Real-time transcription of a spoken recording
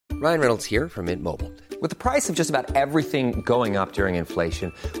Ryan Reynolds here from Mint Mobile. With the price of just about everything going up during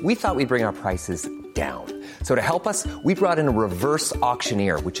inflation, we thought we'd bring our prices down. So to help us, we brought in a reverse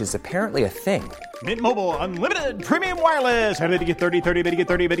auctioneer, which is apparently a thing. Mint Mobile Unlimited Premium Wireless. How to get 30, 30, bit to get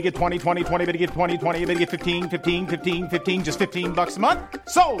 30, bit to get 20, 20, 20, bit to get 20, 20, bit to get 15, 15, 15, 15, just $15 a month?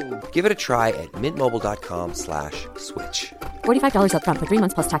 Sold! Give it a try at mintmobile.com/switch. $45 up front for 3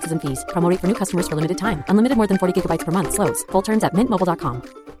 months plus taxes and fees. Promo rate for new customers for limited time. Unlimited more than 40 gigabytes per month. Slows full terms at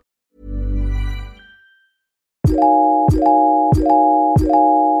mintmobile.com.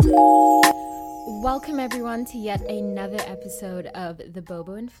 Welcome everyone to yet another episode of the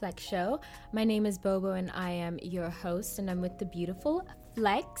Bobo and Flex Show. My name is Bobo and I am your host, and I'm with the beautiful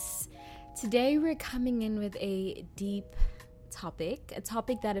Flex. Today we're coming in with a deep topic, a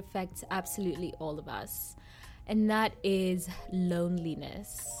topic that affects absolutely all of us, and that is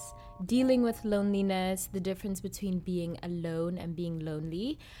loneliness. Dealing with loneliness, the difference between being alone and being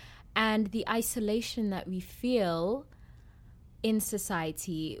lonely, and the isolation that we feel in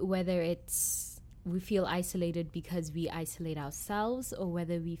society, whether it's we feel isolated because we isolate ourselves, or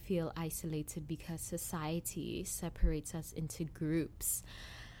whether we feel isolated because society separates us into groups.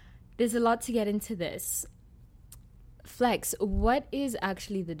 There's a lot to get into this. Flex, what is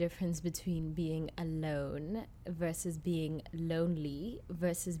actually the difference between being alone versus being lonely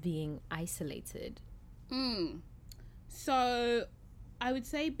versus being isolated? So I would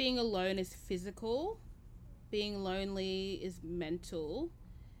say being alone is physical, being lonely is mental,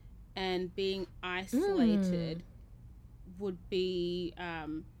 and being isolated would be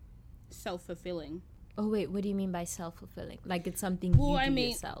self-fulfilling. Oh wait, what do you mean by self-fulfilling? Like it's something you do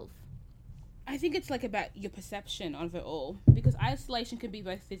yourself? I think it's like about your perception of it all, because isolation can be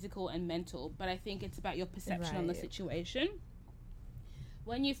both physical and mental, but I think it's about your perception on the situation.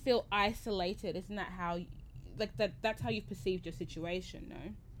 When you feel isolated, isn't that how that's how you've perceived your situation, no?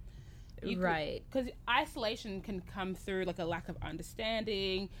 Right. Because isolation can come through like a lack of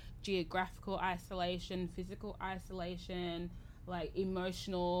understanding, geographical isolation, physical isolation, like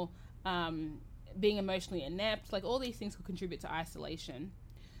emotional, being emotionally inept. Like all these things could contribute to isolation.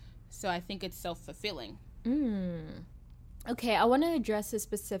 So I think it's self-fulfilling. Okay, I want to address a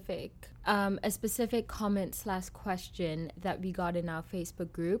specific comment / question that we got in our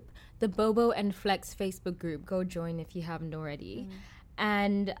Facebook group, the Bobo and Flex Facebook group. Go join if you haven't already.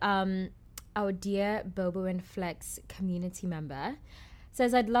 And our dear Bobo and Flex community member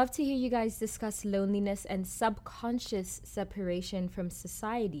says, I'd love to hear you guys discuss loneliness and subconscious separation from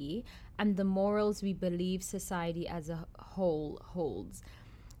society and the morals we believe society as a whole holds.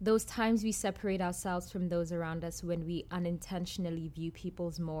 Those times we separate ourselves from those around us when we unintentionally view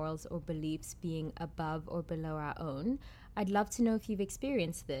people's morals or beliefs being above or below our own. I'd love to know if you've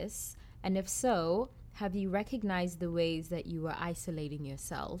experienced this, and if so, have you recognized the ways that you were isolating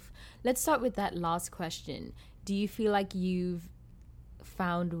yourself? Let's start with that last question. Do you feel like you've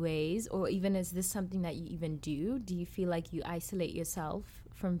found ways, or even is this something that you even do? Do you feel like you isolate yourself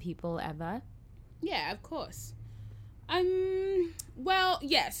from people ever? Yeah, of course. Well,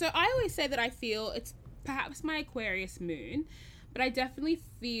 yeah, so I always say that I feel it's perhaps my Aquarius moon, but I definitely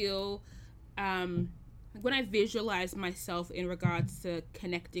feel when I visualize myself in regards to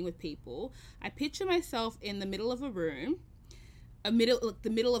connecting with people, I picture myself in the middle of a room, the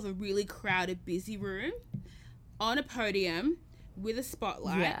middle of a really crowded, busy room, on a podium with a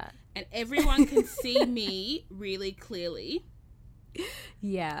spotlight, and everyone can see me really clearly.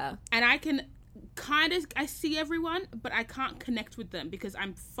 Yeah. And I see everyone, but I can't connect with them because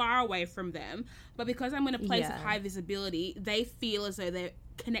I'm far away from them. But because I'm in a place of high visibility, they feel as though they're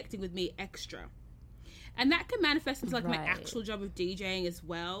connecting with me extra. And that can manifest into like my actual job of DJing as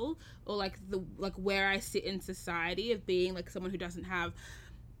well, or like where I sit in society of being like someone who doesn't have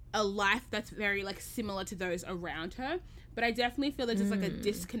a life that's very like similar to those around her. But I definitely feel there's just like a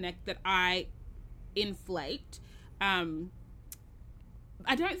disconnect that I inflate. I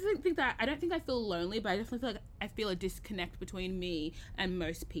don't think I feel lonely, but I definitely feel like I feel a disconnect between me and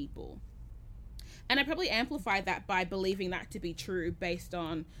most people. And I probably amplified that by believing that to be true based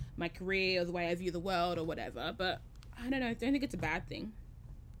on my career or the way I view the world or whatever. But I don't know. I don't think it's a bad thing.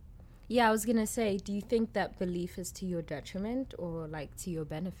 Yeah, I was going to say, do you think that belief is to your detriment or like to your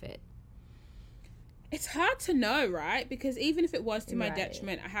benefit? It's hard to know, right? Because even if it was to my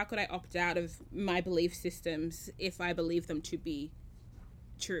detriment, how could I opt out of my belief systems if I believe them to be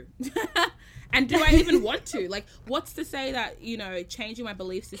true? And do I even want to? Like, what's to say that, you know, changing my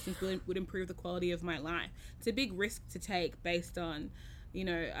belief systems would improve the quality of my life? It's a big risk to take based on, you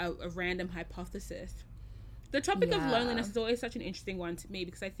know, a random hypothesis. The topic of loneliness is always such an interesting one to me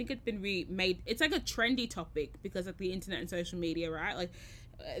because I think it's been remade. It's like a trendy topic because of the internet and social media, right? Like,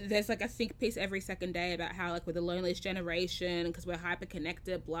 there's like a think piece every second day about how like we're the loneliest generation because we're hyper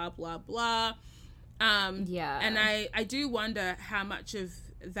connected, blah blah blah. And I do wonder how much of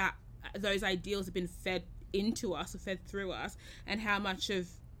those ideals have been fed into us or fed through us, and how much of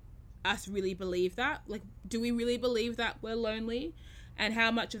us really believe that. Like, do we really believe that we're lonely, and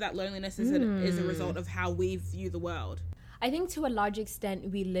how much of that loneliness is a result of how we view the world? I think to a large extent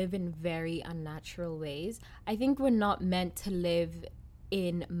we live in very unnatural ways. I think we're not meant to live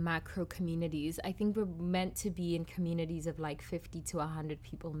in macro communities. I think we're meant to be in communities of like 50 to 100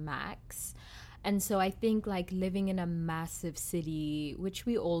 people max. And so I think like living in a massive city, which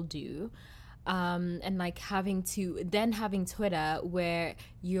we all do, and like having Twitter where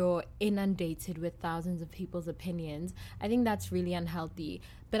you're inundated with thousands of people's opinions, I think that's really unhealthy.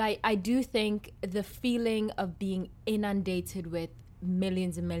 But I do think the feeling of being inundated with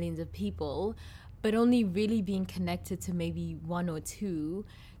millions and millions of people, but only really being connected to maybe one or two,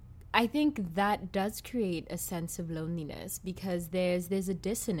 I think that does create a sense of loneliness, because there's a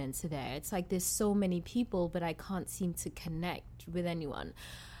dissonance there. It's like there's so many people, but I can't seem to connect with anyone.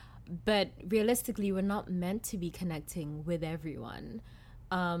 But realistically, we're not meant to be connecting with everyone.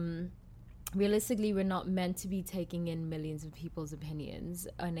 Realistically, we're not meant to be taking in millions of people's opinions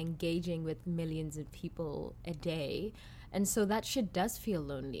and engaging with millions of people a day. And so that shit does feel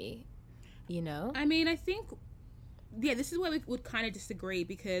lonely, you know? I mean, I think, this is where we would kind of disagree,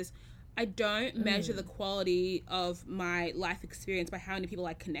 because I don't measure the quality of my life experience by how many people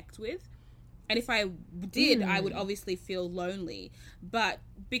I connect with. And if I did, I would obviously feel lonely. But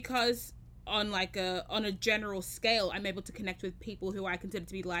because on a general scale, I'm able to connect with people who I consider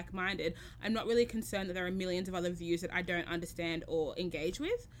to be like-minded, I'm not really concerned that there are millions of other views that I don't understand or engage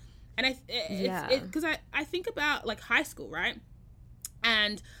with. And because I think about like high school, right?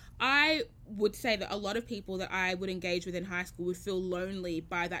 And I would say that a lot of people that I would engage with in high school would feel lonely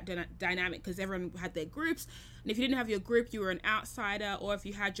by that dynamic, because everyone had their groups. And if you didn't have your group, you were an outsider. Or if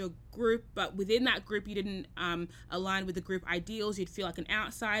you had your group, but within that group, you didn't align with the group ideals, you'd feel like an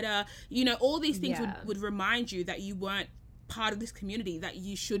outsider. You know, all these things would remind you that you weren't part of this community that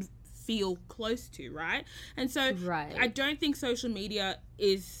you should feel close to, right? And so I don't think social media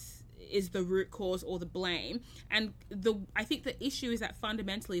is the root cause or the blame. And I think the issue is that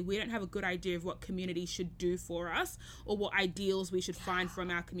fundamentally we don't have a good idea of what community should do for us, or what ideals we should find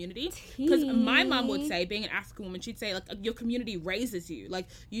from our community. Because my mum would say, being an African woman, she'd say like, your community raises you. Like,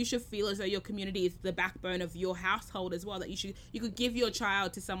 you should feel as though your community is the backbone of your household as well, that you could give your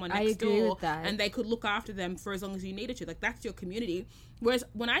child to someone next door and they could look after them for as long as you needed to. Like, that's your community. Whereas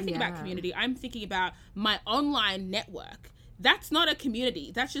when I think about community, I'm thinking about my online network. That's not a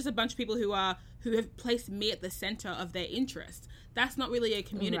community. That's just a bunch of people who have placed me at the center of their interest. That's not really a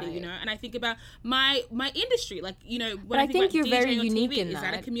community, you know. And I think about my industry, like, you know, when I think you're very unique in that. Is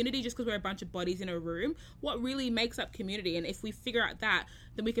that a community just because we're a bunch of bodies in a room? What really makes up community? And if we figure out that,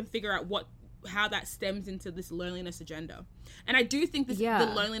 then we can figure out how that stems into this loneliness agenda. And I do think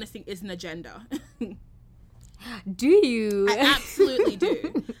the loneliness thing is an agenda. Do you? I absolutely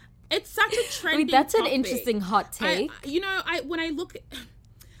do. It's such a trending that's topic. An interesting hot take. When I look,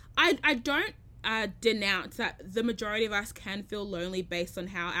 I don't denounce that the majority of us can feel lonely based on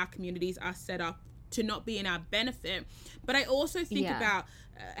how our communities are set up to not be in our benefit. But I also think about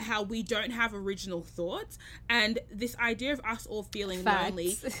how we don't have original thoughts, and this idea of us all feeling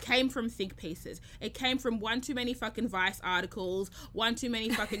lonely came from think pieces. It came from one too many fucking Vice articles, one too many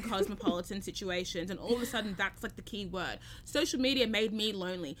fucking Cosmopolitan situations, and all of a sudden that's like the key word. Social media made me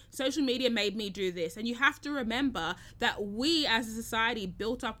lonely. Social media made me do this. And you have to remember that we as a society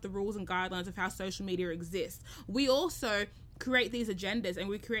built up the rules and guidelines of how social media exists. We also create these agendas and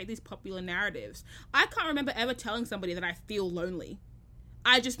we create these popular narratives. I can't remember ever telling somebody that I feel lonely.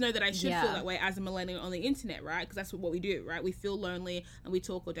 I just know that I should feel that way as a millennial on the internet, right? Because that's what we do, right? We feel lonely and we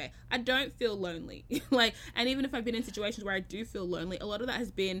talk all day. I don't feel lonely. And even if I've been in situations where I do feel lonely, a lot of that has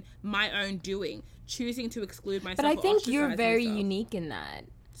been my own doing, choosing to exclude myself. But I think you're very unique in that.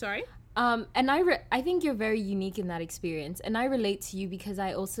 Sorry? And I think you're very unique in that experience. And I relate to you because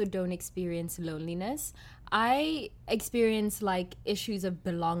I also don't experience loneliness. I experience like issues of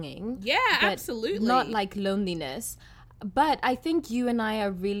belonging. Yeah, absolutely. Not like loneliness. But I think you and I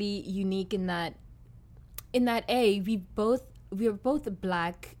are really unique in that we're both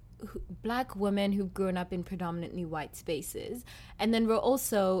black women who've grown up in predominantly white spaces, and then we're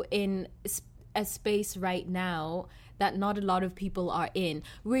also in a space right now that not a lot of people are in.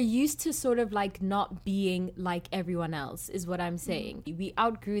 We're used to sort of like not being like everyone else, is what I'm saying. We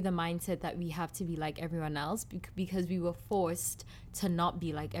outgrew the mindset that we have to be like everyone else because we were forced to not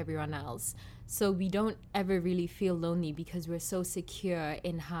be like everyone else. So we don't ever really feel lonely because we're so secure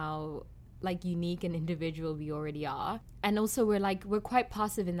in how like unique and individual we already are. And also we're quite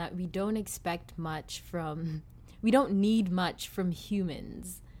passive in that we don't need much from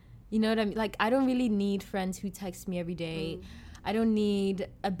humans. You know what I mean? Like, I don't really need friends who text me every day. I don't need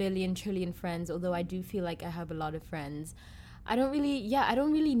a billion trillion friends, although I do feel like I have a lot of friends. I don't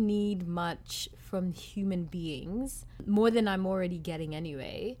really need much from human beings, more than I'm already getting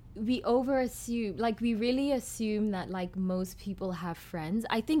anyway. We really assume that like most people have friends.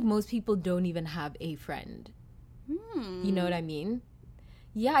 I think most people don't even have a friend. You know what I mean?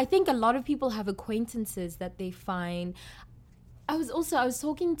 Yeah, I think a lot of people have acquaintances that they find. I was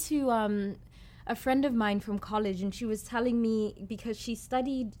talking to a friend of mine from college, and she was telling me, because she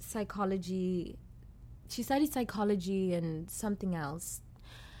studied psychology and something else.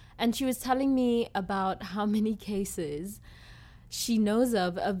 And she was telling me about how many cases she knows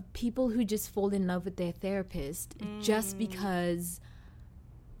of people who just fall in love with their therapist just because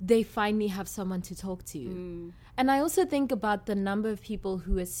they finally have someone to talk to. And I also think about the number of people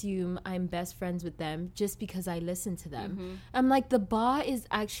who assume I'm best friends with them just because I listen to them. I'm like, the bar is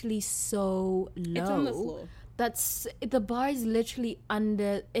actually so low. It's on the floor. The bar is literally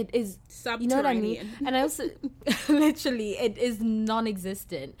under, it is subterranean. You know what I mean? And I also literally, it is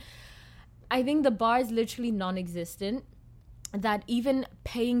non-existent. I think the bar is literally non-existent, that even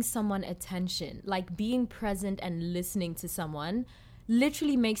paying someone attention, like being present and listening to someone,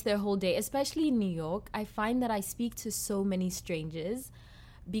 literally makes their whole day. Especially in New York, I find that I speak to so many strangers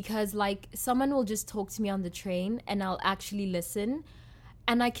because like someone will just talk to me on the train and I'll actually listen.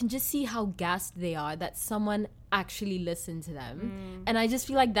 And I can just see how gassed they are that someone actually listened to them. And I just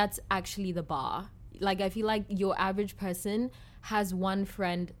feel like that's actually the bar. Like, I feel like your average person has one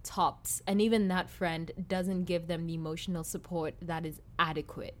friend tops. And even that friend doesn't give them the emotional support that is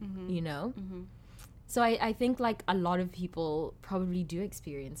adequate, you know? So I think, like, a lot of people probably do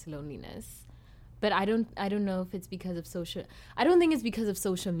experience loneliness. But I don't know if it's because of I don't think it's because of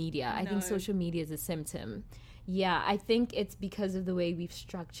social media. I think social media is a symptom. Yeah, I think it's because of the way we've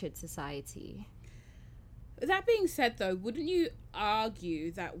structured society. That being said, though, wouldn't you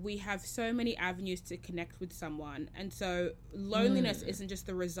argue that we have so many avenues to connect with someone, and so loneliness isn't just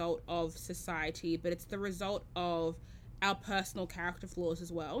the result of society, but it's the result of our personal character flaws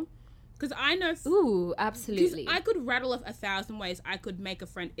as well? Because I know... Ooh, absolutely. I could rattle off 1,000 ways I could make a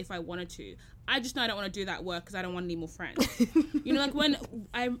friend if I wanted to. I just know I don't want to do that work because I don't want any more friends. You know, like when...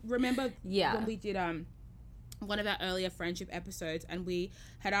 I remember when we did... one of our earlier friendship episodes, and we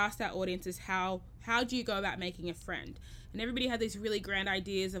had asked our audiences how do you go about making a friend, and everybody had these really grand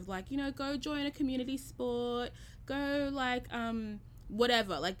ideas of like, you know, go join a community sport, go like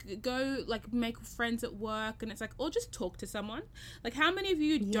whatever, like go like make friends at work, and it's like, or just talk to someone. Like, how many of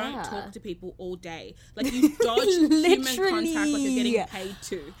you don't talk to people all day? Like, you dodge human contact like you're getting paid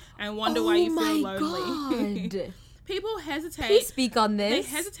to, and wonder why you feel lonely. God. People hesitate. Please speak on this. They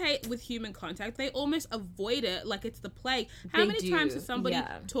hesitate with human contact. They almost avoid it like it's the plague. How many times has somebody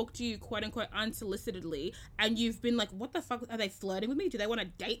talked to you, quote unquote, unsolicitedly, and you've been like, what the fuck? Are they flirting with me? Do they want to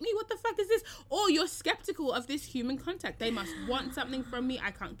date me? What the fuck is this? Or you're skeptical of this human contact. They must want something from me.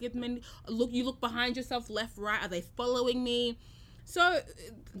 I can't give them any. You look behind yourself, left, right. Are they following me? So,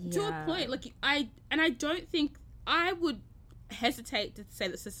 to a point, like, I don't think I would hesitate to say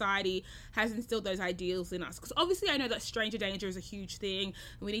that society has instilled those ideals in us, because obviously I know that stranger danger is a huge thing, and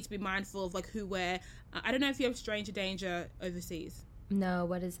we need to be mindful of like who we're I don't know if you have stranger danger overseas. No,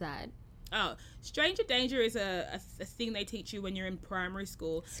 what is that? Oh, stranger danger is a thing they teach you when you're in primary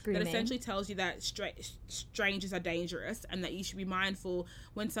school. Screaming. That essentially tells you that strangers are dangerous and that you should be mindful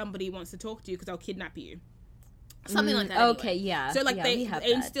when somebody wants to talk to you because they'll kidnap you. Something like that. Okay, anyway. yeah. So, like, yeah,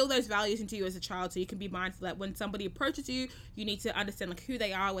 they instill those values into you as a child, so you can be mindful that when somebody approaches you, you need to understand, like, who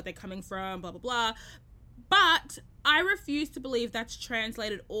they are, where they're coming from, blah, blah, blah. But I refuse to believe that's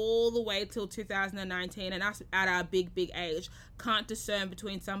translated all the way till 2019, and us at our big, big age can't discern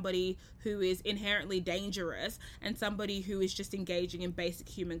between somebody who is inherently dangerous and somebody who is just engaging in basic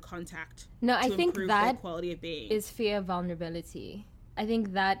human contact. No, I think that quality of being is fear of vulnerability. I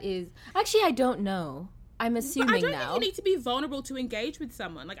think that is... Actually, I don't know. I'm assuming now. I don't think you need to be vulnerable to engage with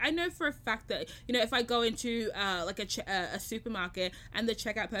someone. Like, I know for a fact that, you know, if I go into like a supermarket and the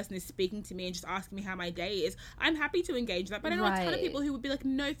checkout person is speaking to me and just asking me how my day is, I'm happy to engage that. But I know a ton of people who would be like,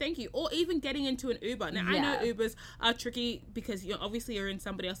 no, thank you. Or even getting into an Uber. Now, I know Ubers are tricky because obviously you're in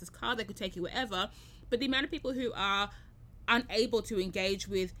somebody else's car. They could take you wherever. But the amount of people who are unable to engage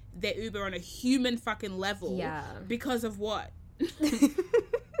with their Uber on a human fucking level because of what?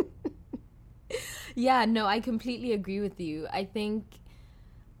 Yeah, no, I completely agree with you. I think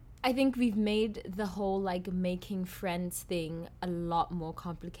I think we've made the whole like making friends thing a lot more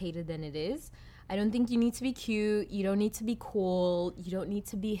complicated than it is. I don't think you need to be cute. You don't need to be cool. You don't need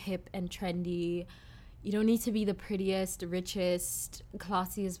to be hip and trendy. You don't need to be the prettiest, richest,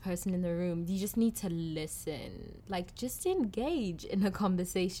 classiest person in the room. You just need to listen. Like, just engage in a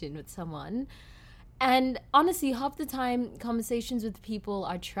conversation with someone. And honestly, half the time, conversations with people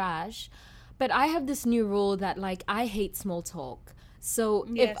are trash. But I have this new rule that, like, I hate small talk. So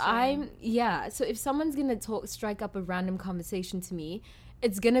if someone's going to strike up a random conversation to me,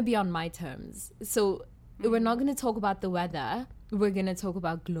 it's going to be on my terms. So we're not going to talk about the weather. We're going to talk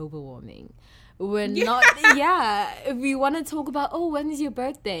about global warming. We're not, if we want to talk about, when is your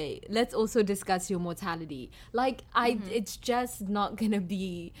birthday? Let's also discuss your mortality. Like, it's just not going to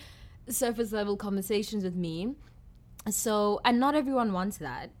be surface level conversations with me. So, and not everyone wants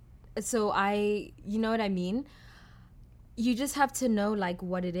that. So you know what I mean? You just have to know, like,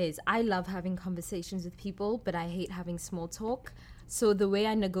 what it is. I love having conversations with people, but I hate having small talk. So the way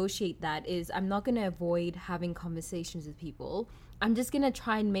I negotiate that is I'm not going to avoid having conversations with people. I'm just going to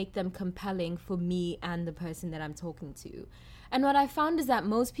try and make them compelling for me and the person that I'm talking to. And what I found is that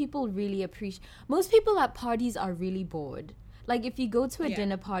most people at parties are really bored. Like, if you go to a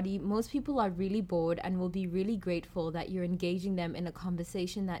dinner party, most people are really bored and will be really grateful that you're engaging them in a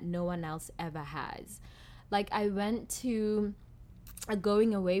conversation that no one else ever has. Like, I went to a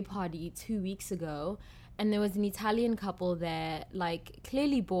going away party 2 weeks ago, and there was an Italian couple there, like,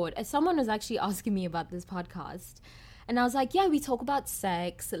 clearly bored. Someone was actually asking me about this podcast. And I was like, yeah, we talk about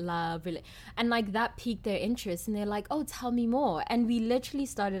sex, love, and like that piqued their interest. And they're like, oh, tell me more. And we literally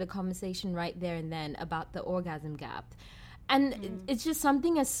started a conversation right there and then about the orgasm gap. And it's just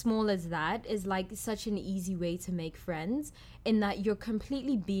something as small as that is like such an easy way to make friends, in that you're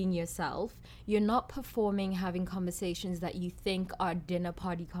completely being yourself. You're not performing, having conversations that you think are dinner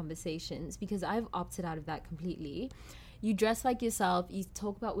party conversations, because I've opted out of that completely. You dress like yourself. You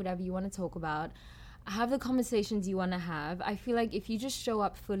talk about whatever you want to talk about. Have the conversations you want to have. I feel like if you just show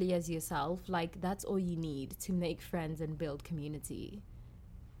up fully as yourself, like, that's all you need to make friends and build community.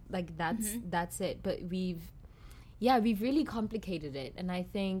 Like, that's it. But we've really complicated it, and I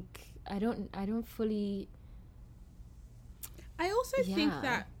think I don't fully. I also think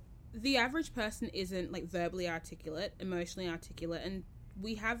that the average person isn't like verbally articulate, emotionally articulate, and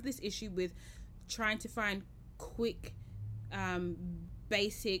we have this issue with trying to find quick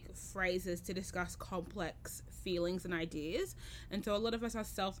basic phrases to discuss complex feelings and ideas. And so a lot of us are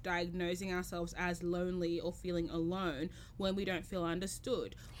self-diagnosing ourselves as lonely or feeling alone when we don't feel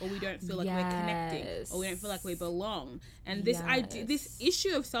understood, or we don't feel like we're connecting, or we don't feel like we belong. And this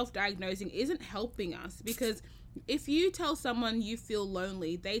issue of self-diagnosing isn't helping us, because if you tell someone you feel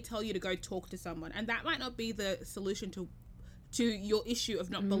lonely, they tell you to go talk to someone, and that might not be the solution to your issue of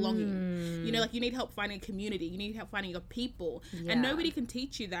not belonging. You know, like, you need help finding a community, you need help finding your people, and nobody can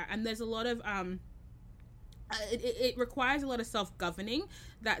teach you that. And there's a lot of it requires a lot of self-governing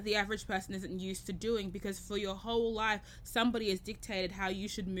that the average person isn't used to doing, because for your whole life somebody has dictated how you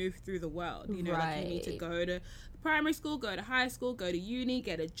should move through the world. You know, like, you need to go to primary school, go to high school, go to uni,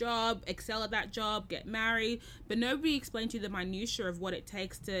 get a job, excel at that job, get married, but nobody explained to you the minutiae of what it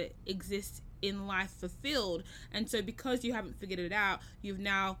takes to exist in life fulfilled. And so because you haven't figured it out, you've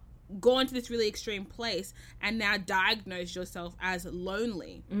now gone to this really extreme place and now diagnosed yourself as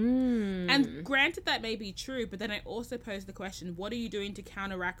lonely. And granted, that may be true, but then I also pose the question, what are you doing to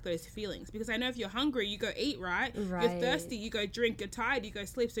counteract those feelings? Because I know if you're hungry, you go eat, right? You're thirsty, you go drink. You're tired, you go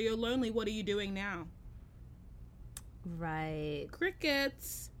sleep. So you're lonely, what are you doing now?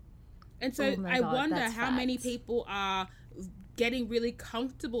 Crickets. And so I wonder how many people are getting really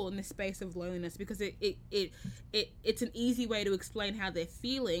comfortable in the space of loneliness, because it's an easy way to explain how they're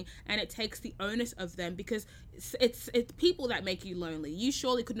feeling, and it takes the onus of them, because it's people that make you lonely. You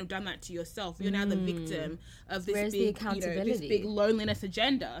surely couldn't have done that to yourself. You're now the victim of this this big loneliness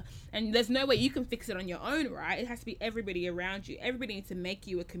agenda, and there's no way you can fix it on your own, right? It has to be everybody around you. Everybody needs to make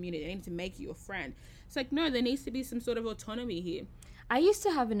you a community. They need to make you a friend. It's like, no, there needs to be some sort of autonomy here. I used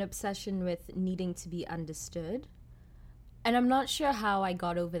to have an obsession with needing to be understood. And I'm not sure how I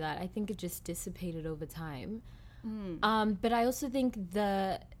got over that. I think it just dissipated over time. But I also think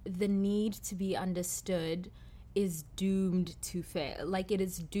the need to be understood is doomed to fail. Like, it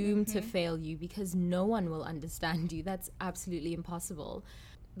is doomed to fail you, because no one will understand you. That's absolutely impossible.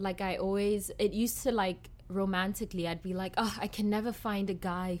 Like, it used to, like, romantically, I'd be like, oh, I can never find a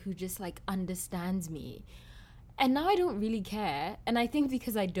guy who just, like, understands me. And now I don't really care. And I think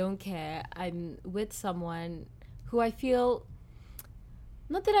because I don't care, I'm with someone who I feel,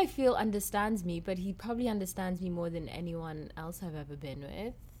 not that I feel understands me, but he probably understands me more than anyone else I've ever been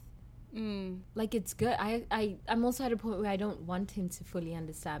with. Like, it's good. I'm also at a point where I don't want him to fully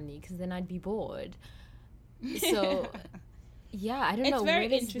understand me, because then I'd be bored. So, yeah, I don't know. Where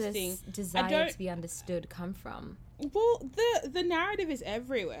does this desire to be understood come from? Well, the narrative is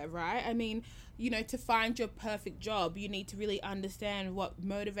everywhere, right? I mean, you know, to find your perfect job, you need to really understand what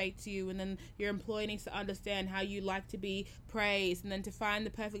motivates you, and then your employer needs to understand how you like to be praised, and then to find the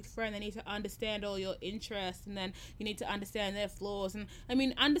perfect friend, they need to understand all your interests, and then you need to understand their flaws. And I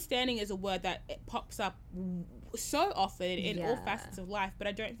mean, understanding is a word that it pops up so often in all facets of life, but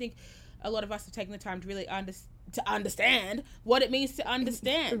I don't think a lot of us have taken the time to really understand what it means to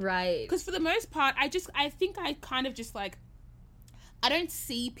understand. Right. Because for the most part, I think I kind of just like, I don't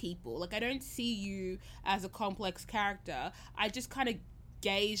see people. Like, I don't see you as a complex character. I just kind of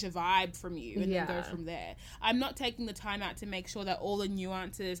gauge a vibe from you and then go from there. I'm not taking the time out to make sure that all the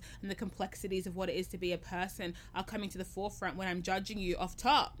nuances and the complexities of what it is to be a person are coming to the forefront when I'm judging you off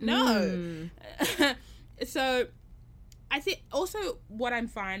top. No. So I think also what I'm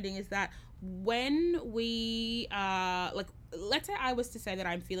finding is that when we like, let's say I was to say that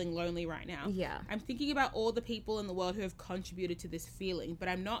I'm feeling lonely right now. Yeah. I'm thinking about all the people in the world who have contributed to this feeling, but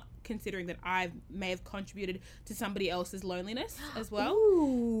I'm not considering that I may have contributed to somebody else's loneliness as well.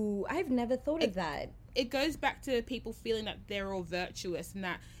 Ooh, I've never thought of that. It goes back to people feeling that they're all virtuous, and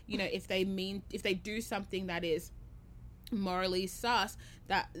that, you know, if they do something that is morally sus,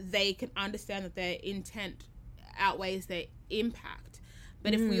 that they can understand that their intent outweighs their impact.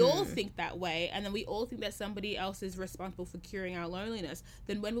 But if we all think that way, and then we all think that somebody else is responsible for curing our loneliness,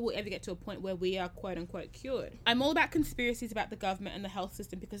 then when will we ever get to a point where we are quote unquote cured? I'm all about conspiracies about the government and the health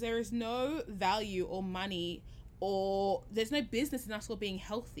system, because there is no value or money, or there's no business in us all being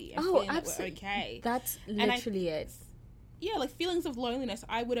healthy and feeling that we're okay. That's literally it. Yeah, like feelings of loneliness,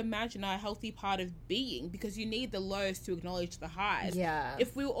 I would imagine, are a healthy part of being, because you need the lows to acknowledge the highs. Yeah.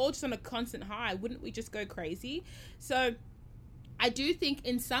 If we were all just on a constant high, wouldn't we just go crazy? So I do think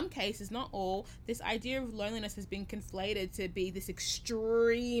in some cases, not all, this idea of loneliness has been conflated to be this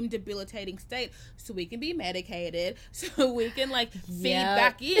extreme debilitating state, so we can be medicated, so we can like feed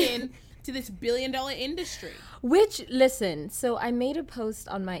back in to this billion-dollar industry. Which, listen, so I made a post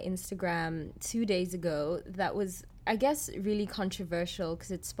on my Instagram 2 days ago that was, I guess, really controversial,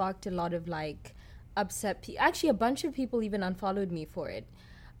 because it sparked a lot of like upset people. Actually, a bunch of people even unfollowed me for it.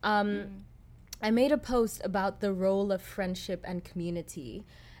 I made a post about the role of friendship and community.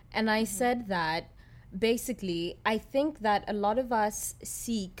 And I said that basically, I think that a lot of us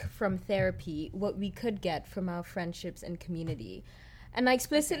seek from therapy what we could get from our friendships and community. And I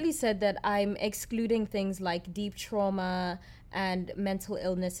explicitly said that I'm excluding things like deep trauma and mental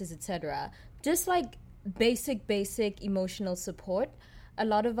illnesses, etc. Just like basic emotional support. A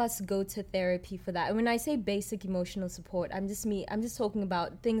lot of us go to therapy for that. And when I say basic emotional support, I'm just talking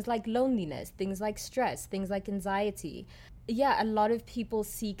about things like loneliness, things like stress, things like anxiety. Yeah, a lot of people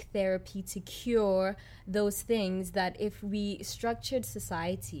seek therapy to cure those things that if we structured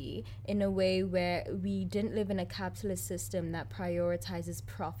society in a way where we didn't live in a capitalist system that prioritizes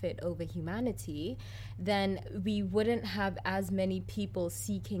profit over humanity, then we wouldn't have as many people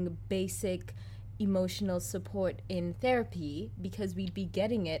seeking basic emotional support in therapy, because we'd be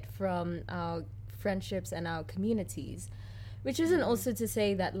getting it from our friendships and our communities. Which isn't also to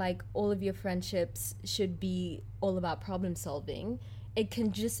say that like all of your friendships should be all about problem solving. It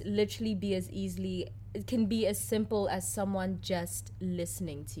can just literally be it can be as simple as someone just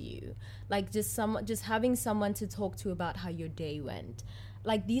listening to you. Like just having someone to talk to about how your day went.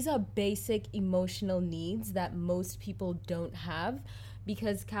 Like these are basic emotional needs that most people don't have,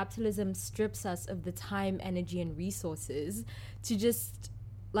 because capitalism strips us of the time, energy, and resources to just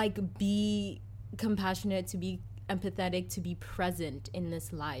like be compassionate, to be empathetic, to be present in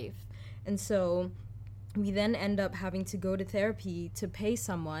this life. And so we then end up having to go to therapy to pay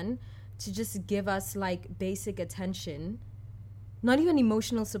someone to just give us like basic attention, not even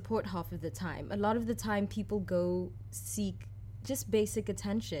emotional support half of the time. A lot of the time people go seek just basic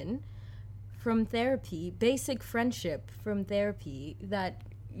attention from therapy, basic friendship from therapy that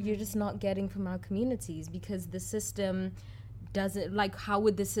you're just not getting from our communities, because the system doesn't, like, how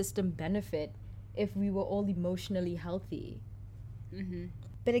would the system benefit if we were all emotionally healthy?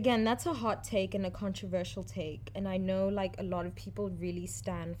 But again, that's a hot take and a controversial take, and I know like a lot of people really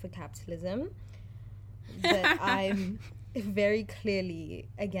stand for capitalism, but I'm very clearly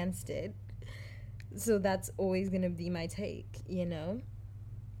against it, so that's always gonna be my take, you know?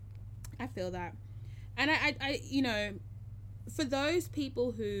 I feel that. And I you know, for those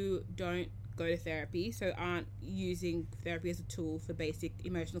people who don't go to therapy, so aren't using therapy as a tool for basic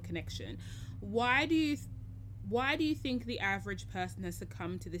emotional connection, why do you why do you think the average person has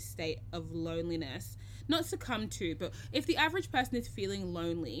succumbed to this state of loneliness? Not succumb to, but if the average person is feeling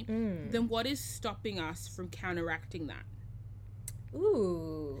lonely, then what is stopping us from counteracting that?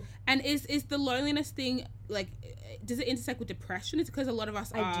 Ooh. And is the loneliness thing, like, does it intersect with depression? It's because a lot of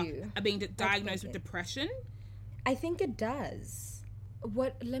us are being diagnosed with depression. I think it does.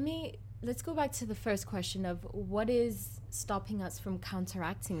 Let's go back to the first question of what is stopping us from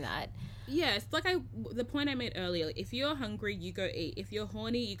counteracting that. Yes, like the point I made earlier. If you're hungry, you go eat. If you're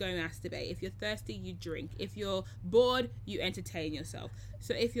horny, you go masturbate. If you're thirsty, you drink. If you're bored, you entertain yourself.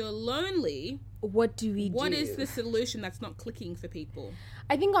 So if you're lonely, what do we do? What is the solution that's not clicking for people?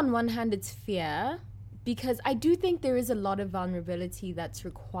 I think on one hand it's fear, because I do think there is a lot of vulnerability that's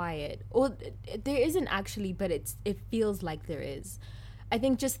required. Or there isn't actually, but it feels like there is. I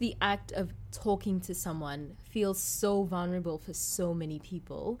think just the act of talking to someone feels so vulnerable for so many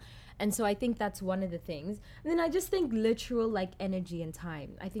people. And so I think that's one of the things. And then I just think literal, like, energy and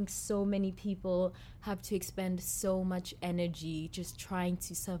time. I think so many people have to expend so much energy just trying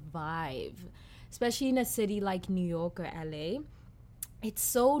to survive, especially in a city like New York or LA. It's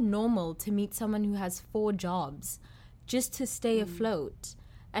so normal to meet someone who has 4 jobs just to stay afloat.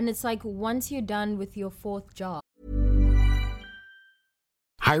 And it's like, once you're done with your 4th job.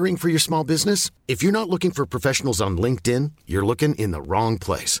 Hiring for your small business? If you're not looking for professionals on LinkedIn, you're looking in the wrong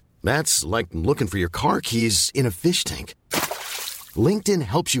place. That's like looking for your car keys in a fish tank. LinkedIn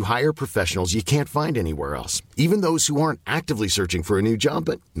helps you hire professionals you can't find anywhere else, even those who aren't actively searching for a new job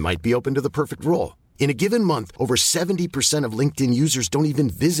but might be open to the perfect role. In a given month, over 70% of LinkedIn users don't even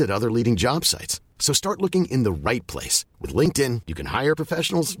visit other leading job sites. So start looking in the right place. With LinkedIn, you can hire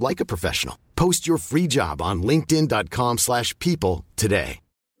professionals like a professional. Post your free job on linkedin.com/people today.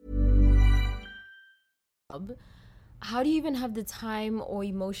 How do you even have the time or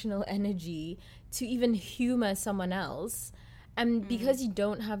emotional energy to even humor someone else? And because you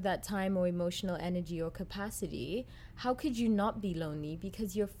don't have that time or emotional energy or capacity, how could you not be lonely?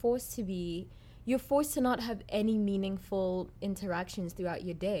 Because you're forced to not have any meaningful interactions throughout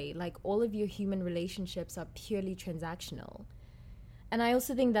your day. Like, all of your human relationships are purely transactional. And I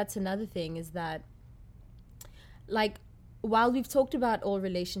also think that's another thing, is that, like, while we've talked about all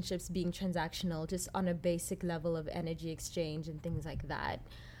relationships being transactional, just on a basic level of energy exchange and things like that,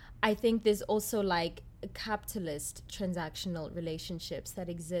 I think there's also, like, capitalist transactional relationships that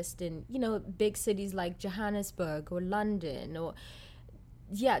exist in, you know, big cities like Johannesburg or London, or,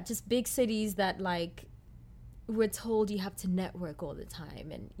 yeah, just big cities that, like, we're told you have to network all the time.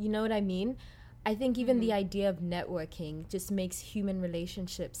 And you know what I mean? I think even the idea of networking just makes human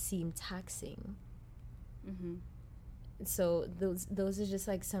relationships seem taxing. So those are just,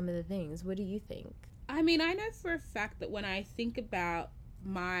 like, some of the things. What do you think? I mean, I know for a fact that when I think about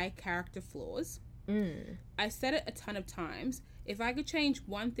my character flaws, I said it a ton of times, if I could change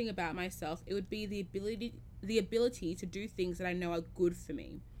one thing about myself, it would be the ability to do things that I know are good for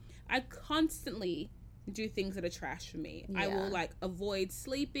me. I constantly do things that are trash for me. I will, like, avoid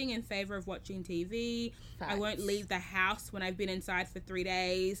sleeping in favor of watching TV. Facts. I won't leave the house when I've been inside for 3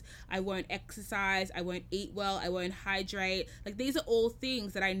 days. I won't exercise. I won't eat well. I won't hydrate. Like, these are all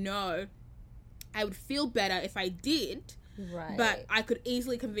things that I know I would feel better if I did. Right. But I could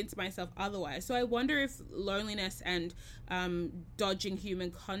easily convince myself otherwise. So I wonder if loneliness and dodging human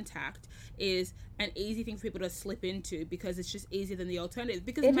contact is an easy thing for people to slip into, because it's just easier than the alternative.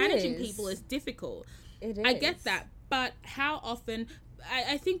 Because managing people is difficult. It is. I get that. But how often...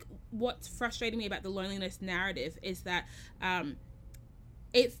 I think what's frustrating me about the loneliness narrative is that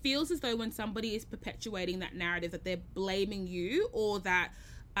it feels as though when somebody is perpetuating that narrative that they're blaming you, or that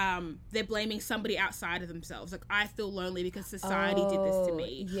they're blaming somebody outside of themselves. Like, I feel lonely because society did this to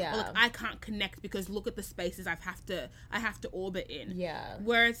me. Yeah. Or, like, I can't connect because look at the spaces I have to orbit in. Yeah.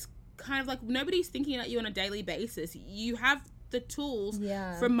 Whereas kind of like nobody's thinking about you on a daily basis. You have the tools,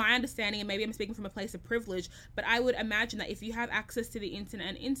 from my understanding, and maybe I'm speaking from a place of privilege, but I would imagine that if you have access to the internet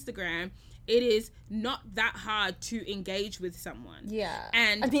and Instagram, it is not that hard to engage with someone. Yeah.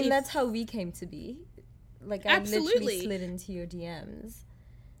 And I mean, that's how we came to be. Like, I literally slid into your DMs.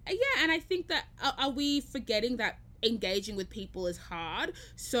 Yeah, and I think that, are we forgetting that engaging with people is hard?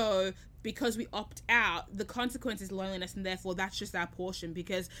 So because we opt out, the consequence is loneliness, and therefore that's just our portion.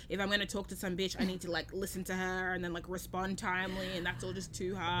 Because if I'm going to talk to some bitch, I need to, like, listen to her and then, like, respond timely, and that's all just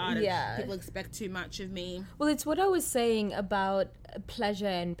too hard. Yeah. And people expect too much of me. Well, it's what I was saying about pleasure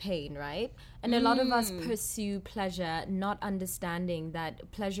and pain, right? And a lot of us pursue pleasure, not understanding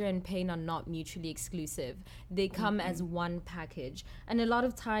that pleasure and pain are not mutually exclusive. They come as one package. And a lot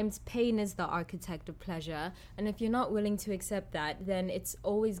of times pain is the architect of pleasure. And if you're not willing to accept that, then it's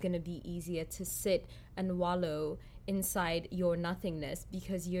always going to be easier to sit and wallow inside your nothingness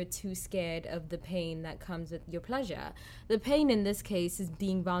because you're too scared of the pain that comes with your pleasure. The pain in this case is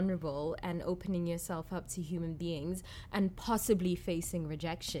being vulnerable and opening yourself up to human beings and possibly facing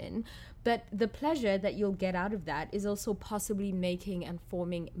rejection. But the pleasure that you'll get out of that is also possibly making and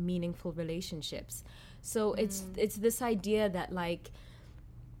forming meaningful relationships. So it's this idea that, like,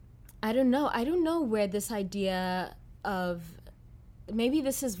 I don't know where this idea of, maybe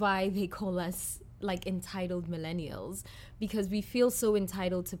this is why they call us like entitled millennials, because we feel so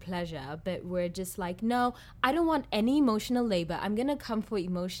entitled to pleasure, but we're just like, no, I don't want any emotional labor. I'm gonna come for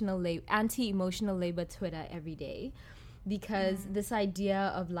anti-emotional labor Twitter every day, because this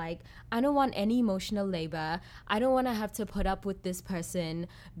idea of like, I don't want any emotional labor. I don't want to have to put up with this person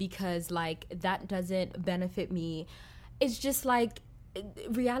because like that doesn't benefit me. It's just like,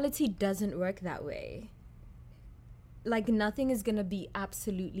 reality doesn't work that way. Like, nothing is gonna be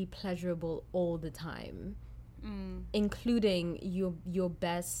absolutely pleasurable all the time, including your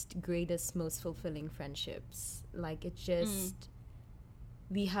best, greatest, most fulfilling friendships. Like, it just,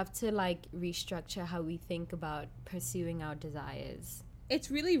 we have to like restructure how we think about pursuing our desires.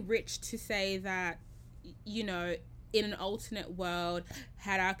 It's really rich to say that, you know, in an alternate world,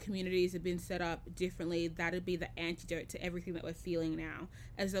 had our communities have been set up differently, that'd be the antidote to everything that we're feeling now,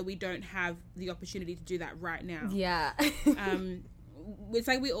 as though we don't have the opportunity to do that right now. Yeah. It's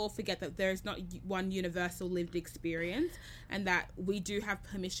like we all forget that there's not one universal lived experience, and that we do have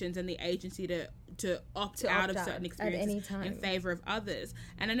permissions and the agency to opt out of certain experiences in favor of others.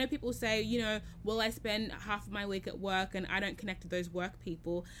 And I know people say, you know, will I spend half of my week at work and I don't connect to those work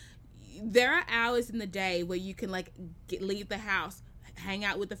people? There are hours in the day where you can like leave the house, hang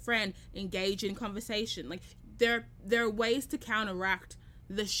out with a friend, engage in conversation. Like there are ways to counteract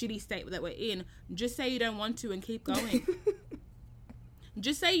the shitty state that we're in. Just say you don't want to and keep going.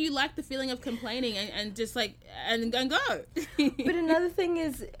 Just say you like the feeling of complaining and just like and go. But another thing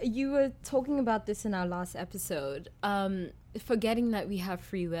is, you were talking about this in our last episode, forgetting that we have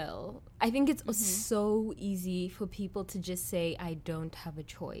free will. I think it's so easy for people to just say, I don't have a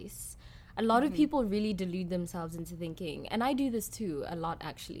choice. A lot of people really delude themselves into thinking, and I do this too a lot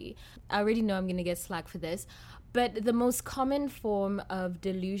actually. I already know I'm going to get slack for this, but the most common form of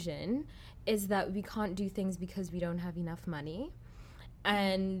delusion is that we can't do things because we don't have enough money.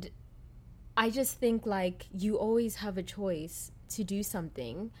 And I just think like you always have a choice to do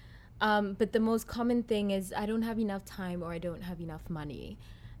something. But the most common thing is I don't have enough time or I don't have enough money.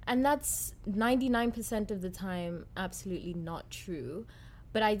 And that's 99% of the time absolutely not true.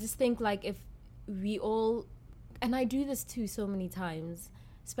 But I just think like if we all, and I do this too so many times,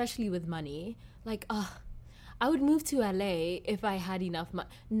 especially with money, like, I would move to LA if I had enough money.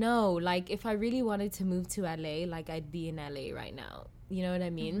 No, like if I really wanted to move to LA, like I'd be in LA right now. You know what I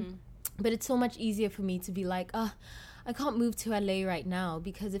mean? But it's so much easier for me to be like, I can't move to LA right now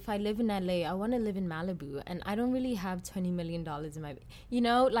because if I live in LA, I want to live in Malibu and I don't really have $20 million in my, you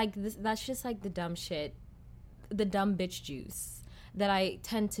know, like this, that's just like the dumb shit, the dumb bitch juice that I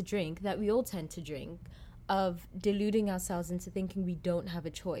tend to drink, that we all tend to drink, of deluding ourselves into thinking we don't have a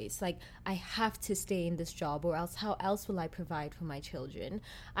choice. Like, I have to stay in this job or else how else will I provide for my children?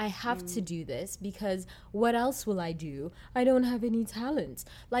 I have to do this because what else will I do? I don't have any talent.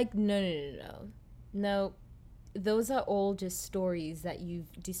 Like, no. Those are all just stories that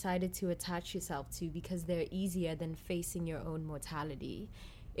you've decided to attach yourself to because they're easier than facing your own mortality.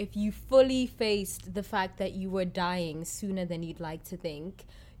 If you fully faced the fact that you were dying sooner than you'd like to think,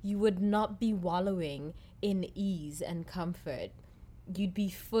 you would not be wallowing in ease and comfort. You'd be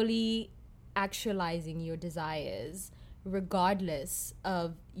fully actualizing your desires regardless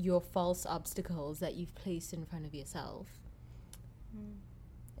of your false obstacles that you've placed in front of yourself.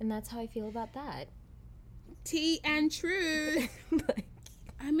 And that's how I feel about that. Tea and truth.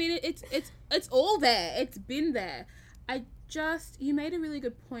 I mean, it's all there. It's been there. You made a really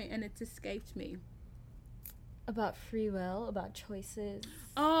good point and it's escaped me. About free will, about choices.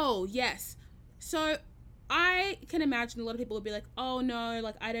 Oh, yes. So I can imagine a lot of people will be like, oh no,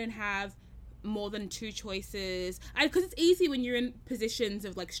 like I don't have more than two choices. Because it's easy when you're in positions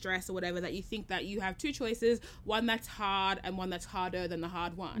of like stress or whatever that you think that you have two choices, one that's hard and one that's harder than the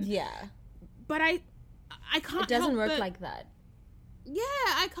hard one. Yeah. But I can't. It doesn't work like that. Yeah,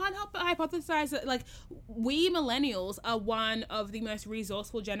 I can't help but hypothesize that, like, we millennials are one of the most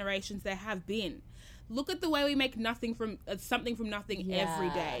resourceful generations there have been. Look at the way we make something from nothing every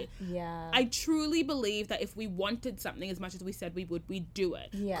day. Yeah. I truly believe that if we wanted something as much as we said we would, we'd do it.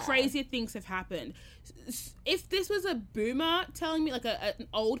 Yeah. Crazier things have happened. If this was a boomer telling me, like an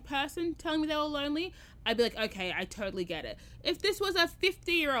old person telling me they were lonely, I'd be like, okay, I totally get it. If this was a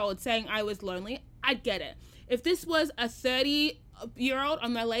 50-year-old saying I was lonely, I'd get it. If this was a 30-year-old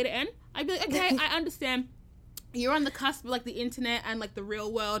on the later end, I'd be like, okay, I understand. You're on the cusp of, like, the internet and, like, the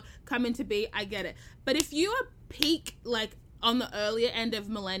real world coming to be. I get it. But if you are peak, like, on the earlier end of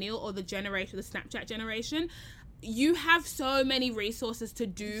millennial or the Snapchat generation, you have so many resources to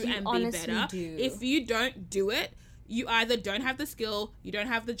do and be better. If you don't do it, you either don't have the skill, you don't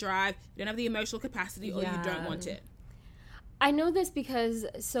have the drive, you don't have the emotional capacity, or you don't want it. I know this because,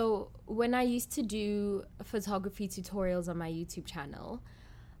 so when I used to do photography tutorials on my YouTube channel,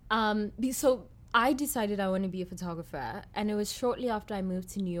 so I decided I want to be a photographer, and it was shortly after I moved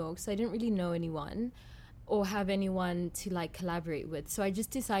to New York, so I didn't really know anyone or have anyone to, like, collaborate with. So I just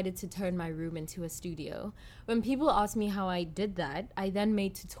decided to turn my room into a studio. When people asked me how I did that, I then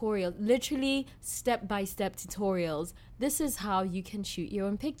made tutorials, literally step-by-step tutorials. This is how you can shoot your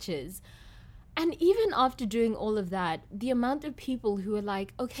own pictures. And even after doing all of that, the amount of people who are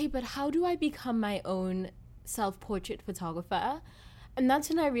like, okay, but how do I become my own self-portrait photographer? And that's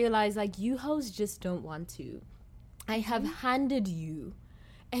when I realized, like, you hoes just don't want to. I have handed you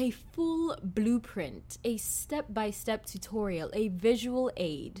a full blueprint, a step-by-step tutorial, a visual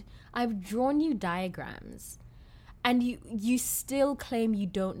aid. I've drawn you diagrams. And you still claim you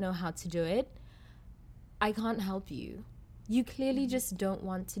don't know how to do it. I can't help you. You clearly just don't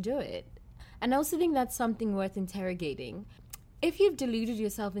want to do it. And I also think that's something worth interrogating. If you've deluded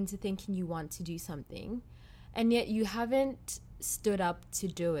yourself into thinking you want to do something, and yet you haven't stood up to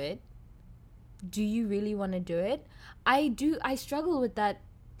do it, do you really want to do it? I struggle with that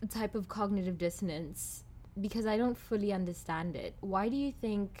type of cognitive dissonance because I don't fully understand it. Why do you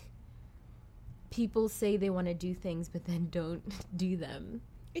think people say they want to do things but then don't do them?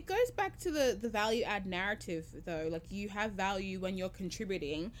 It goes back to the value add narrative, though. Like, you have value when you're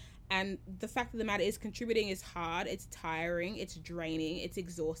contributing, and the fact of the matter is contributing is hard, it's tiring, it's draining, it's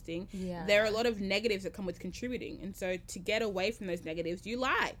exhausting. Yeah. There are a lot of negatives that come with contributing, and so to get away from those negatives, you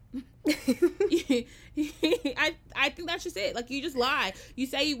lie. I think that's just it. Like, you just lie. You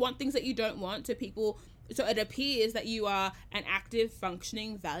say you want things that you don't want to people, so it appears that you are an active,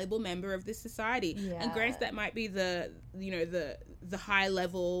 functioning, valuable member of this society. Yeah. And granted, that might be the high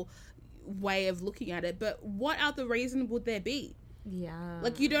level way of looking at it, but what other reason would there be? Yeah.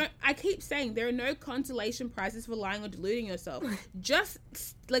 Like, I keep saying there are no consolation prizes for lying or deluding yourself. Just,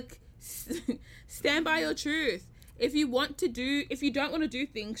 like, stand by your truth. If you don't want to do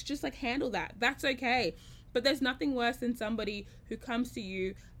things, just, like, handle that. That's okay. But there's nothing worse than somebody who comes to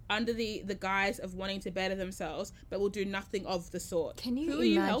you under the guise of wanting to better themselves, but will do nothing of the sort. Can you Who imagine?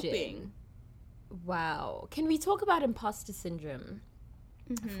 are you helping? Wow. Can we talk about imposter syndrome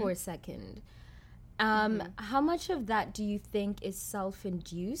for a second? How much of that do you think is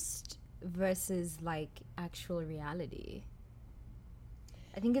self-induced versus, like, actual reality?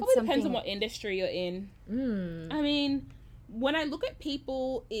 I think it's Probably depends on what industry you're in. I mean, when I look at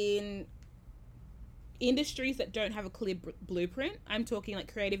people in industries that don't have a clear blueprint, I'm talking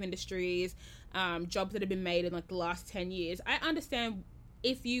like creative industries, jobs that have been made in like the last 10 years, I understand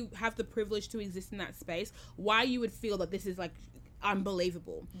if you have the privilege to exist in that space, why you would feel that this is like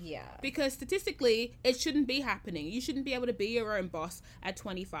unbelievable. Yeah. Because statistically, it shouldn't be happening. You shouldn't be able to be your own boss at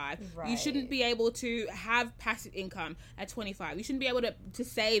 25. Right. You shouldn't be able to have passive income at 25. You shouldn't be able to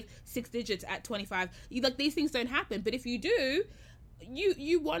save 6 digits at 25. Like, these things don't happen. But if you do,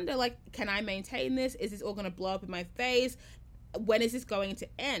 you wonder, like, can I maintain this? Is this all going to blow up in my face? When is this going to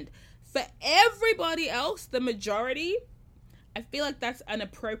end? For everybody else, the majority, I feel like that's an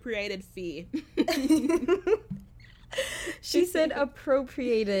appropriated fear. She said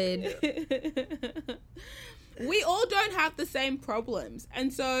appropriated. We all don't have the same problems.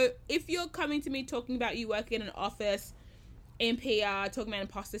 And so if you're coming to me talking about you working in an office, in PR, talking about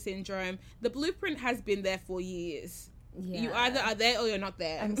imposter syndrome, the blueprint has been there for years. Yeah. You either are there or you're not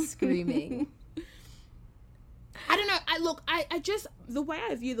there. I'm screaming. I don't know. I just, the way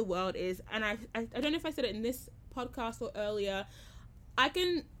I view the world is, and I don't know if I said it in this podcast or earlier,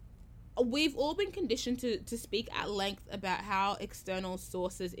 we've all been conditioned to speak at length about how external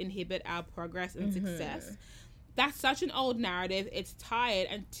sources inhibit our progress and success. That's such an old narrative. It's tired,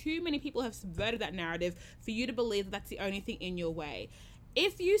 and too many people have subverted that narrative for you to believe that that's the only thing in your way.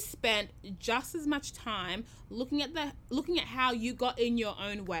 if you spent just as much time looking at how you got in your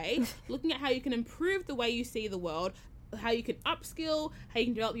own way, looking at how you can improve the way you see the world, how you can upskill, how you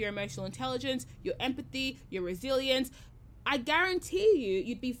can develop your emotional intelligence, your empathy, your resilience, I guarantee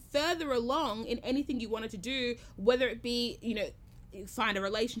you'd be further along in anything you wanted to do, whether it be, you know, find a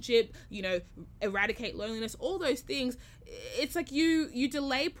relationship, you know, eradicate loneliness, all those things. It's like you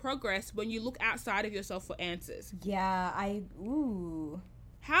delay progress when you look outside of yourself for answers. Yeah,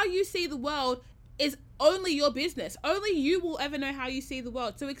 How you see the world is only your business. Only you will ever know how you see the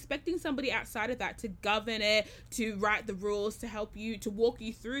world. So expecting somebody outside of that to govern it, to write the rules, to help you, to walk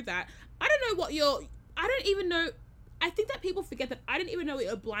you through that, I think that people forget that I didn't even know what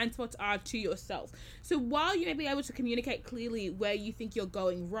your blind spots are to yourself. So while you may be able to communicate clearly where you think you're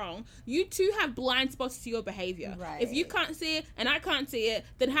going wrong, you too have blind spots to your behavior. Right. If you can't see it and I can't see it,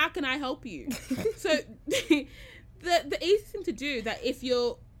 then how can I help you? So the easiest thing to do, that if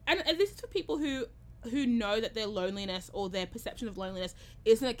you're, and this is for people who know that their loneliness or their perception of loneliness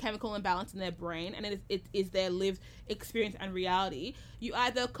isn't a chemical imbalance in their brain, and it is their lived experience and reality, you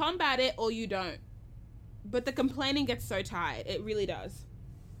either combat it or you don't. But the complaining gets so tired. It really does.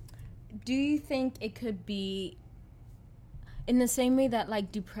 Do you think it could be, in the same way that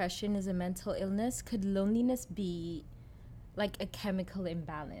like depression is a mental illness, could loneliness be like a chemical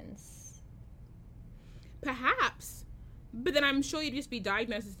imbalance? Perhaps. But then I'm sure you'd just be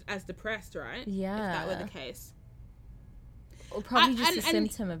diagnosed as depressed, right? Yeah. If that were the case. Or probably just a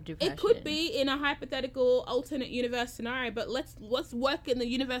symptom of depression. It could be in a hypothetical alternate universe scenario, but let's work in the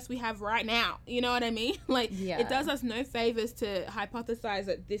universe we have right now. You know what I mean? Like, It does us no favors to hypothesize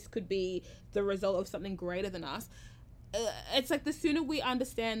that this could be the result of something greater than us. It's like the sooner we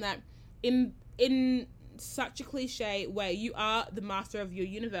understand that in such a cliche way, you are the master of your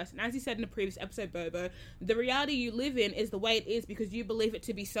universe. And as you said in a previous episode, Bobo, the reality you live in is the way it is because you believe it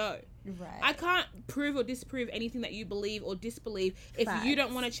to be so. Right. I can't prove or disprove anything that you believe or disbelieve if you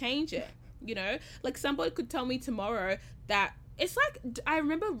don't want to change it. You know, like somebody could tell me tomorrow that it's like, I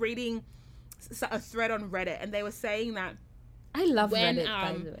remember reading a thread on Reddit and they were saying that I love Reddit,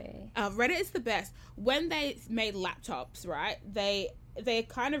 by the way. Reddit is the best. When they made laptops, right, they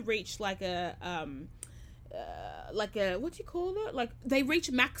kind of reached like a what do you call it? Like they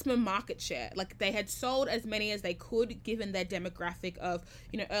reached maximum market share. Like they had sold as many as they could given their demographic of,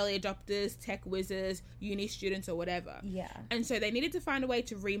 you know, early adopters, tech whizzes, uni students or whatever. Yeah. And so they needed to find a way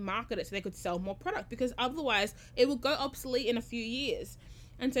to remarket it so they could sell more product because otherwise it would go obsolete in a few years.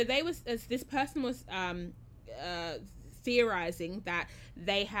 And so this person was theorizing that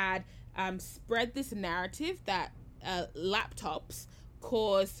they had spread this narrative that laptops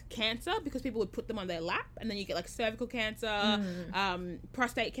cause cancer because people would put them on their lap and then you get like cervical cancer,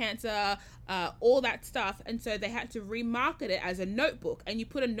 prostate cancer, all that stuff. And so they had to remarket it as a notebook, and you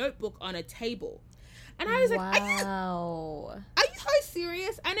put a notebook on a table. And I was like, are you so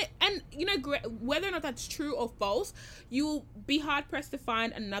serious? And you know, whether or not that's true or false, you will be hard pressed to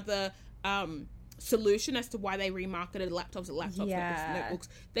find another solution as to why they remarketed laptops, not just notebooks.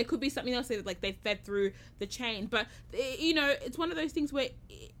 There could be something else that like they fed through the chain, but you know, it's one of those things where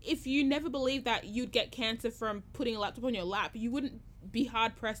if you never believed that you'd get cancer from putting a laptop on your lap, you wouldn't be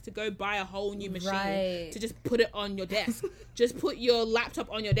hard pressed to go buy a whole new machine to just put it on your desk. Just put your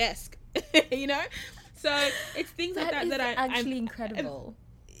laptop on your desk. You know, so it's things like that I'm actually incredible.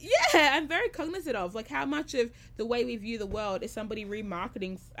 I'm very cognizant of, like, how much of the way we view the world is somebody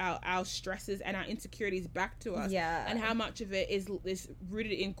remarketing our stresses and our insecurities back to us, and how much of it is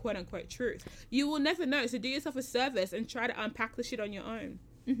rooted in quote unquote truth. You will never know, so do yourself a service and try to unpack the shit on your own.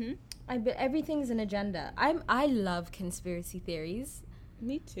 Everything's an agenda. I love conspiracy theories.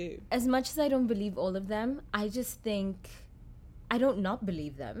 Me too. As much as I don't believe all of them, I just think I don't not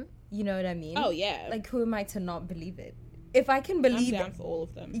believe them. You know what I mean? Oh yeah. Like, who am I to not believe it? If I can believe, I'm down for all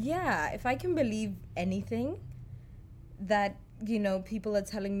of them. Yeah, if I can believe anything that, you know, people are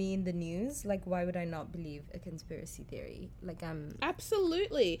telling me in the news, like, why would I not believe a conspiracy theory? Like,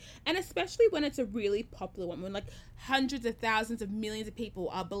 absolutely. And especially when it's a really popular one, when like hundreds of thousands of millions of people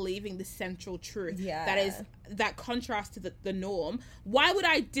are believing the central truth that contrasts to the norm. Why would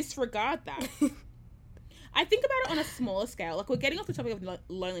I disregard that? I think about it on a smaller scale. Like, we're getting off the topic of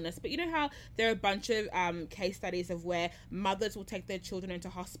loneliness, but you know how there are a bunch of case studies of where mothers will take their children into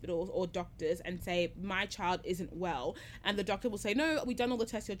hospitals or doctors and say, my child isn't well. And the doctor will say, no, we've done all the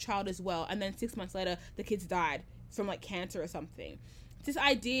tests, your child is well. And then 6 months later, the kid's died from like cancer or something. It's this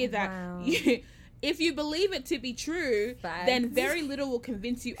idea that if you believe it to be true, then very little will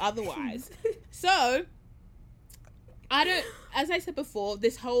convince you otherwise. So, as I said before,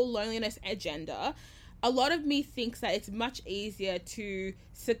 this whole loneliness agenda, a lot of me thinks that it's much easier to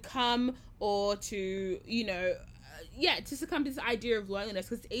succumb or to, to succumb to this idea of loneliness,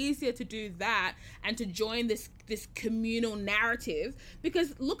 because it's easier to do that and to join this communal narrative,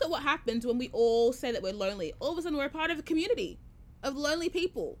 because look at what happens when we all say that we're lonely. All of a sudden we're a part of a community of lonely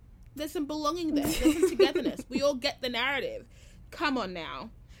people. There's some belonging there. There's some togetherness. We all get the narrative. Come on now.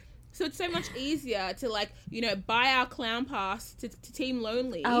 So it's so much easier to buy our clown pass to Team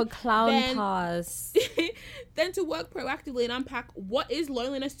Lonely. Our clown pass. Than to work proactively and unpack what is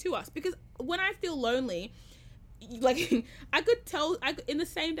loneliness to us. Because when I feel lonely, I could tell, in the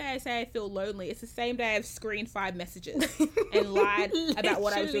same day I say I feel lonely, it's the same day I've screened 5 messages and lied about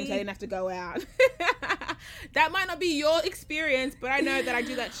what I was doing so I didn't have to go out. That might not be your experience, but I know that I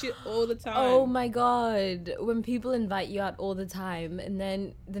do that shit all the time. Oh my God. When people invite you out all the time and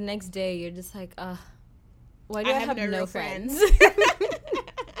then the next day you're just like, why do I have no friends?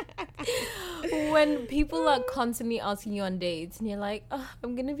 When people are constantly asking you on dates and you're like,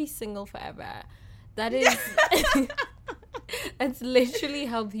 I'm going to be single forever. That is, that's literally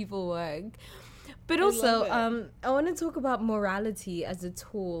how people work. But also, I want to talk about morality as a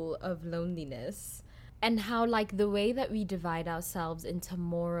tool of loneliness, and how the way that we divide ourselves into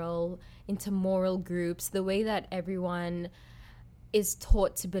moral groups, the way that everyone is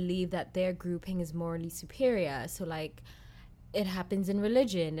taught to believe that their grouping is morally superior. So it happens in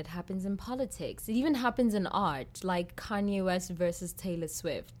religion, it happens in politics, it even happens in art, like Kanye West versus Taylor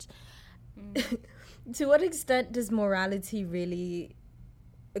Swift. To what extent does morality really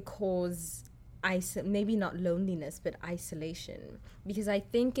cause maybe not loneliness, but isolation? Because I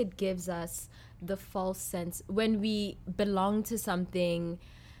think it gives us the false sense when we belong to something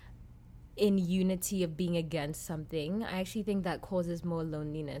in unity of being against something. I actually think that causes more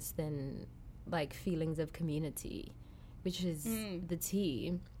loneliness than feelings of community, which is the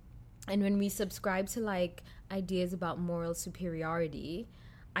T. And when we subscribe to ideas about moral superiority,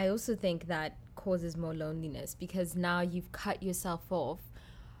 I also think that causes more loneliness, because now you've cut yourself off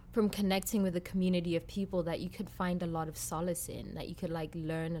from connecting with a community of people that you could find a lot of solace in, that you could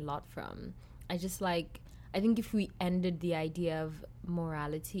learn a lot from. I think if we ended the idea of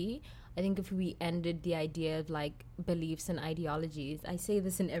morality, I think if we ended the idea of beliefs and ideologies, I say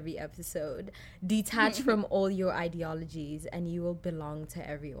this in every episode, detach from all your ideologies and you will belong to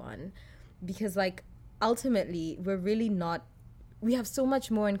everyone. Because ultimately we're really not, we have so much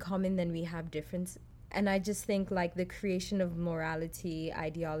more in common than we have difference. And I just think the creation of morality,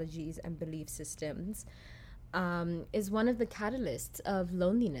 ideologies, and belief systems is one of the catalysts of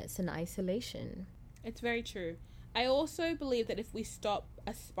loneliness and isolation. It's very true. I also believe that if we stop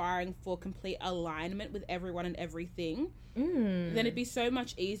aspiring for complete alignment with everyone and everything, then it'd be so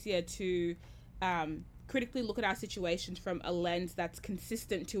much easier to critically look at our situations from a lens that's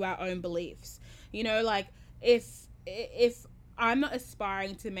consistent to our own beliefs. If I'm not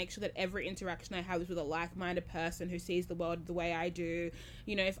aspiring to make sure that every interaction I have is with a like-minded person who sees the world the way I do,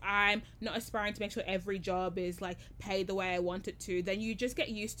 if I'm not aspiring to make sure every job is paid the way I want it to, then you just get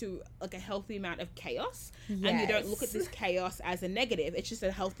used to a healthy amount of chaos. Yes. And you don't look at this chaos as a negative. It's just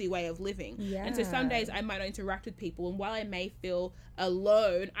a healthy way of living. Yeah. And so some days I might not interact with people, and while I may feel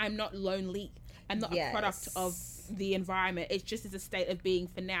alone, I'm not lonely. I'm not a product of the environment. It just is a state of being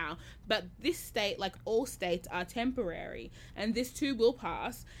for now. But this state, all states, are temporary, and this too will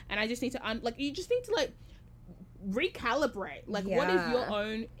pass. And I just need to you just need to recalibrate. What is your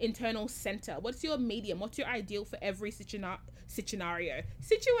own internal center? What's your medium? What's your ideal for every situation and scenario?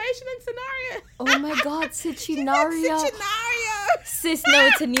 Oh my God, scenario. Sis, no,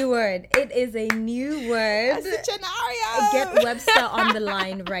 it's a new word. It is a new word. A scenario. Get Webster on the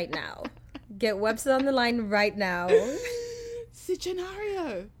line right now. Get Webster on the line right now.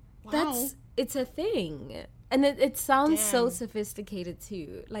 Scenario. Wow. It's a thing. And it sounds so sophisticated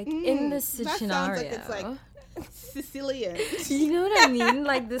too. In the scenario. That sounds like it's Sicilian. You know what I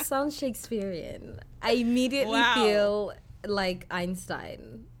mean? This sounds Shakespearean. I immediately feel like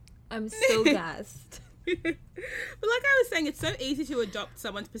Einstein. I'm so gassed. But I was saying, it's so easy to adopt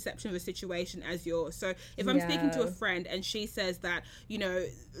someone's perception of a situation as yours. So if I'm speaking to a friend and she says that,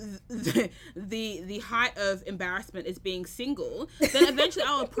 the height of embarrassment is being single, then eventually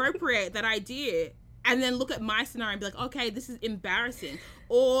I'll appropriate that idea and then look at my scenario and be like, okay, this is embarrassing.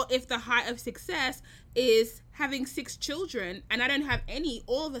 Or if the height of success is having 6 children and I don't have any,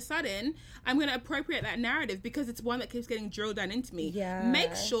 all of a sudden I'm going to appropriate that narrative because it's one that keeps getting drilled down into me. Yeah.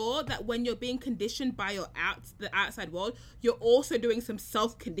 Make sure that when you're being conditioned by the outside world, you're also doing some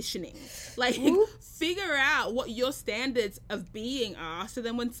self-conditioning. Figure out what your standards of being are, so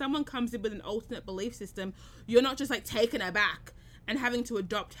then when someone comes in with an alternate belief system, you're not just taken aback and having to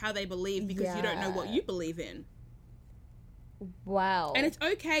adopt how they believe because you don't know what you believe in. Wow. And it's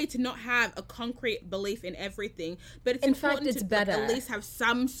okay to not have a concrete belief in everything, but it's important it's to better. Like, at least have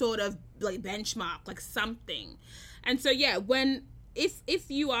some sort of like benchmark, like something. And so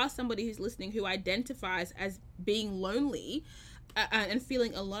if you are somebody who's listening who identifies as being lonely and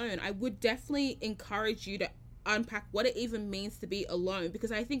feeling alone, I would definitely encourage you to unpack what it even means to be alone,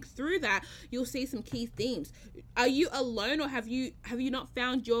 because I think through that you'll see some key themes. Are you alone, or have you not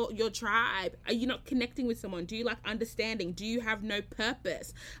found your tribe? Are you not connecting with someone? Do you lack understanding? Do you have no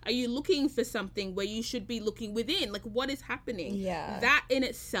purpose? Are you looking for something where you should be looking within? Like, what is happening? That in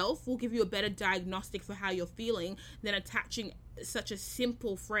itself will give you a better diagnostic for how you're feeling than attaching such a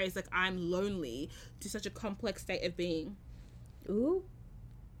simple phrase like I'm lonely to such a complex state of being. Ooh.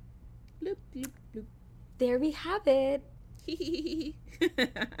 Bloop, bloop, bloop. There we have it. I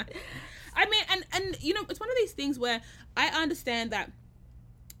mean, and you know, it's one of these things where I understand that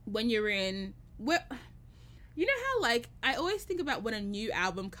when you're in, you know how, like, I always think about when a new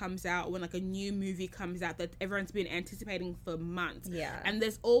album comes out, when like a new movie comes out that everyone's been anticipating for months. Yeah. And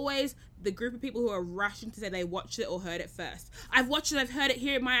there's always the group of people who are rushing to say they watched it or heard it first. I've watched it, I've heard it,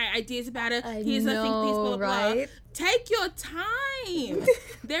 here are my ideas about it. Here's a think piece, blah, blah, blah. Take your time.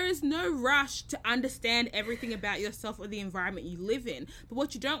 There is no rush to understand everything about yourself or the environment you live in. But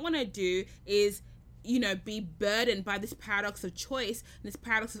what you don't want to do is, you know, be burdened by this paradox of choice and this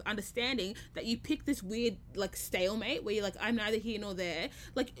paradox of understanding that you pick this weird like stalemate where you're like, I'm neither here nor there.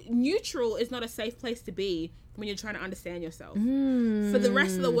 Like, neutral is not a safe place to be when you're trying to understand yourself. For the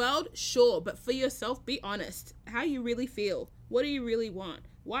rest of the world, sure, but for yourself, be honest. How you really feel. What do you really want?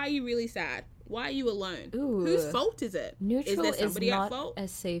 Why are you really sad? Why are you alone? Ooh. Whose fault is it? Neutral is there somebody is not at fault? a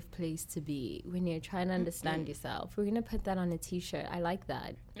safe place to be when you're trying to understand yourself. We're gonna put that on a t-shirt. I like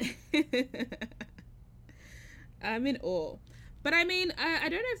that. I'm in awe. But I mean, I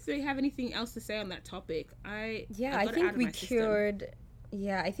don't know if we have anything else to say on that topic. I think we cured.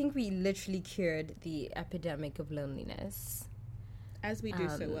 Yeah, I think we literally cured the epidemic of loneliness. As we do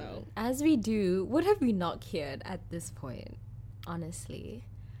so well. As we do. What have we not cured at this point? Honestly.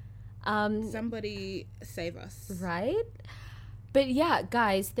 Somebody save us. Right? But yeah,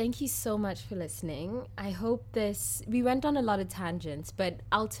 guys, thank you so much for listening. I hope we went on a lot of tangents, but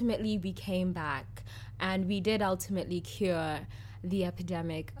ultimately we came back and we did ultimately cure the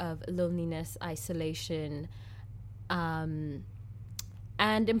epidemic of loneliness, isolation, and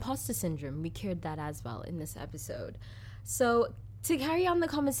imposter syndrome. We cured that as well in this episode. So to carry on the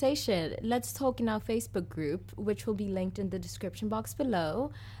conversation, let's talk in our Facebook group, which will be linked in the description box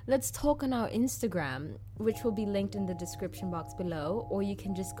below. Let's talk on our Instagram, which will be linked in the description box below. Or you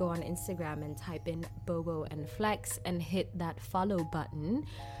can just go on Instagram and type in Bobo and Flex and hit that follow button.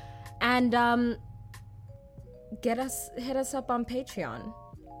 And hit us up on Patreon.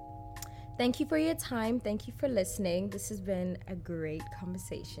 Thank you for your time. Thank you for listening. This has been a great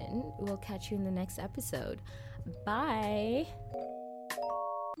conversation. We'll catch you in the next episode. Bye.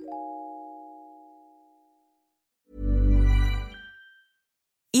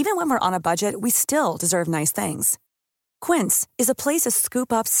 Even when we're on a budget, we still deserve nice things. Quince is a place to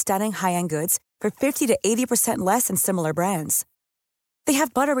scoop up stunning high-end goods for 50 to 80% less than similar brands. They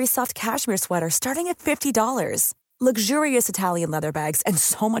have buttery soft cashmere sweaters starting at $50, luxurious Italian leather bags, and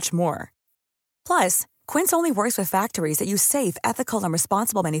so much more. Plus, Quince only works with factories that use safe, ethical, and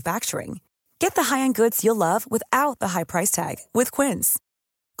responsible manufacturing. Get the high-end goods you'll love without the high price tag with Quince.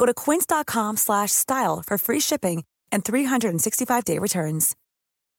 Go to quince.com/style for free shipping and 365-day returns.